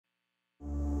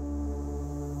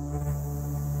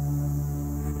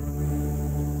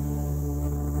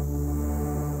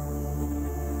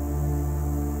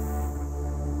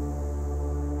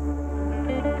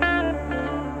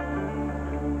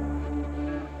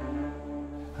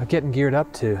Getting geared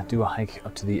up to do a hike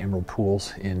up to the Emerald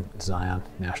Pools in Zion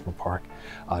National Park.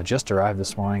 Just arrived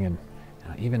this morning, and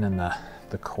even in the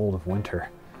cold of winter,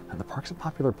 the park's a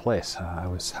popular place. I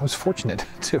was fortunate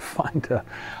to find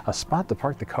a spot to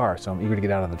park the car, so I'm eager to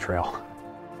get out on the trail.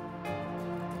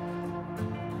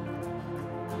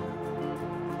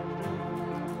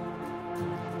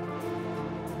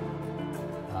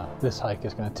 This hike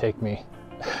is going to take me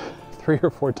 3 or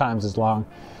 4 times as long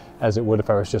as it would if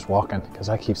I was just walking, because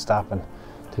I keep stopping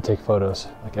to take photos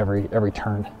like every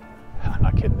turn. I'm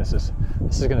not kidding. This is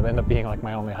going to end up being like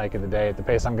my only hike of the day at the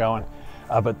pace I'm going,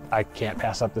 but I can't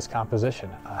pass up this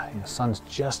composition. Sun's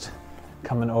just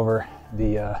coming over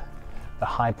the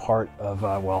high part of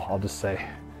well, I'll just say,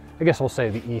 I guess we'll say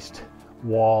the east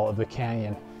wall of the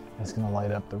canyon. It's going to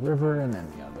light up the river, and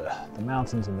then the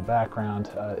mountains in the background.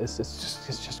 It's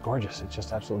just gorgeous. It's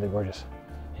just absolutely gorgeous.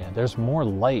 Yeah, there's more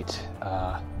light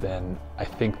than I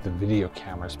think the video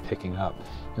camera's picking up.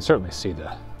 You can certainly see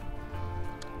the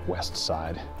west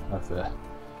side of the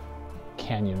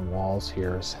canyon walls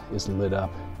here is lit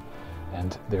up,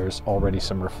 and there's already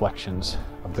some reflections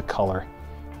of the color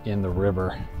in the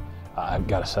river. I've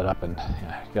got to set up, and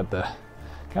got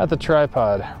the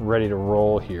tripod ready to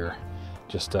roll here.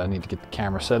 Just need to get the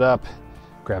camera set up,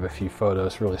 grab a few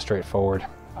photos, really straightforward.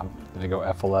 I'm gonna go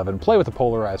f11, play with the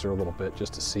polarizer a little bit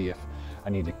just to see if I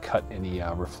need to cut any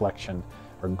reflection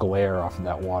or glare off of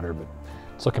that water, but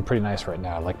it's looking pretty nice right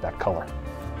now. I like that color.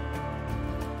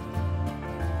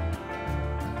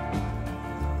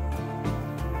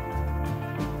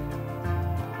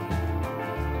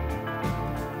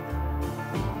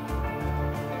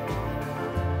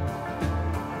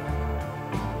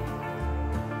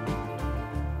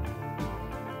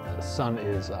 Sun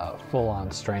is full on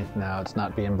strength now. It's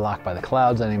not being blocked by the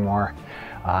clouds anymore.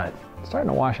 It's starting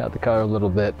to wash out the color a little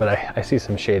bit, but I see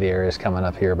some shady areas coming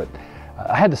up here, but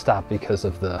I had to stop because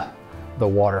of the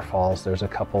waterfalls. There's a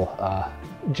couple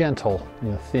gentle,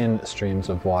 thin streams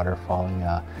of water falling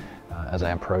as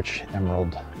I approach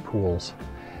Emerald Pools.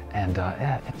 And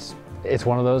yeah, it's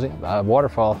one of those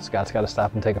waterfall. Scott's got to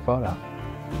stop and take a photo.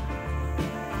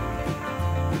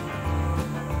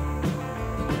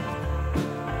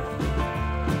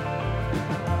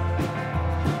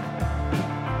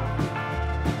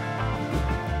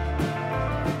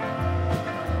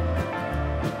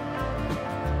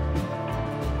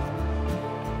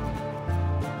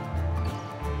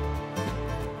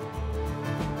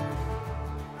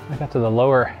 I got to the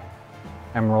lower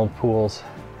Emerald Pools.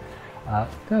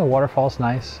 The waterfall's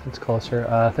nice, it's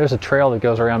closer. There's a trail that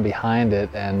goes around behind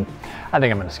it, and I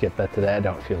think I'm gonna skip that today. I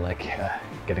don't feel like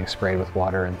getting sprayed with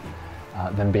water and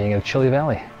then being in a chilly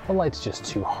valley. The light's just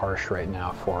too harsh right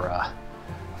now for a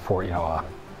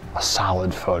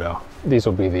solid photo. These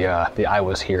will be the I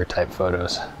was here type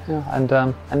photos. And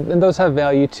those have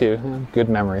value too, good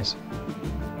memories.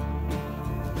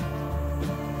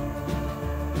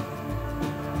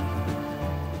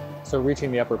 So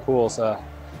reaching the upper pools,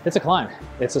 it's a climb,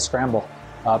 it's a scramble,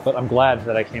 but I'm glad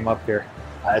that I came up here.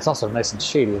 It's also nice and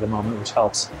shady at the moment, which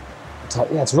helps.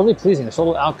 Yeah, it's really pleasing. This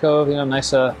little alcove,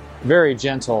 nice, very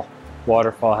gentle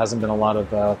waterfall. Hasn't been a lot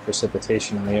of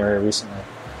precipitation in the area recently.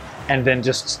 And then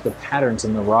just the patterns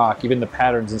in the rock, even the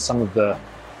patterns in some of the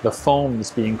foam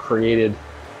that's being created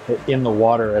in the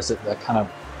water as it kind of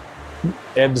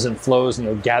ebbs and flows,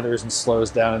 gathers and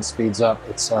slows down and speeds up.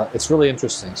 It's really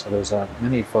interesting. So there's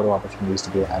many photo opportunities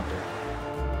to be had here.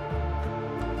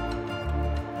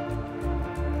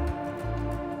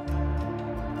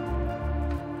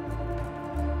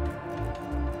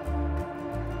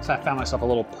 So I found myself a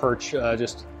little perch,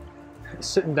 just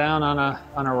sitting down on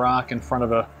a rock in front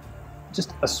of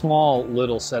just a small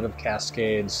little set of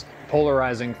cascades.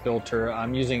 Polarizing filter.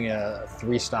 I'm using a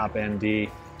 3-stop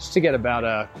ND. Just to get about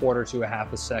a quarter to a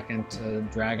half a second to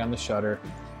drag on the shutter,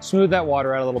 smooth that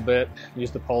water out a little bit, use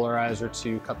the polarizer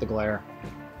to cut the glare,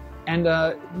 and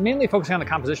mainly focusing on the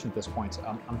composition at this point.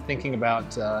 I'm thinking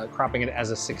about cropping it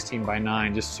as a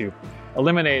 16:9 just to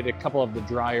eliminate a couple of the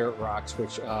drier rocks,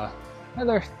 which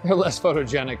they're less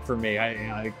photogenic for me.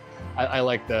 I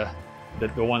like the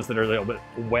ones that are a little bit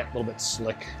wet, a little bit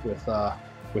slick with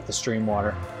the stream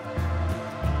water.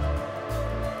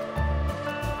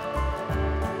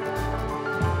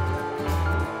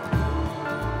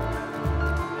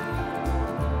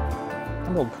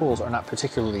 Emerald pools are not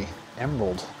particularly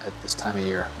emerald at this time of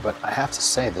year, but I have to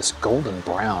say this golden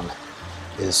brown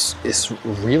is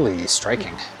really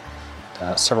striking.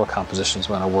 Several compositions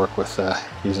when I work with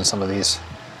using some of these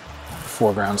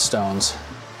foreground stones.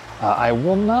 I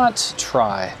will not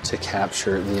try to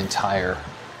capture the entire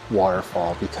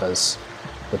waterfall because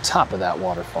the top of that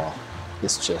waterfall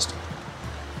is just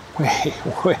way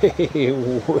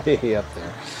up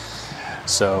there.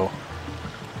 So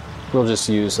we'll just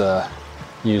use the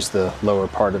lower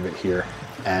part of it here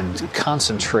and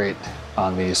concentrate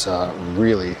on these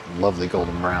really lovely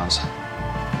golden browns.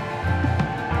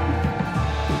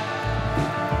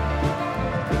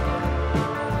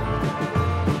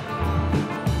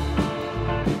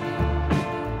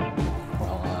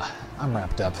 I'm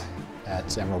wrapped up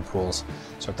at Emerald Pools,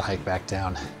 so I have to hike back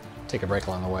down, take a break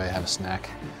along the way, have a snack,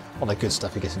 all that good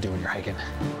stuff you get to do when you're hiking.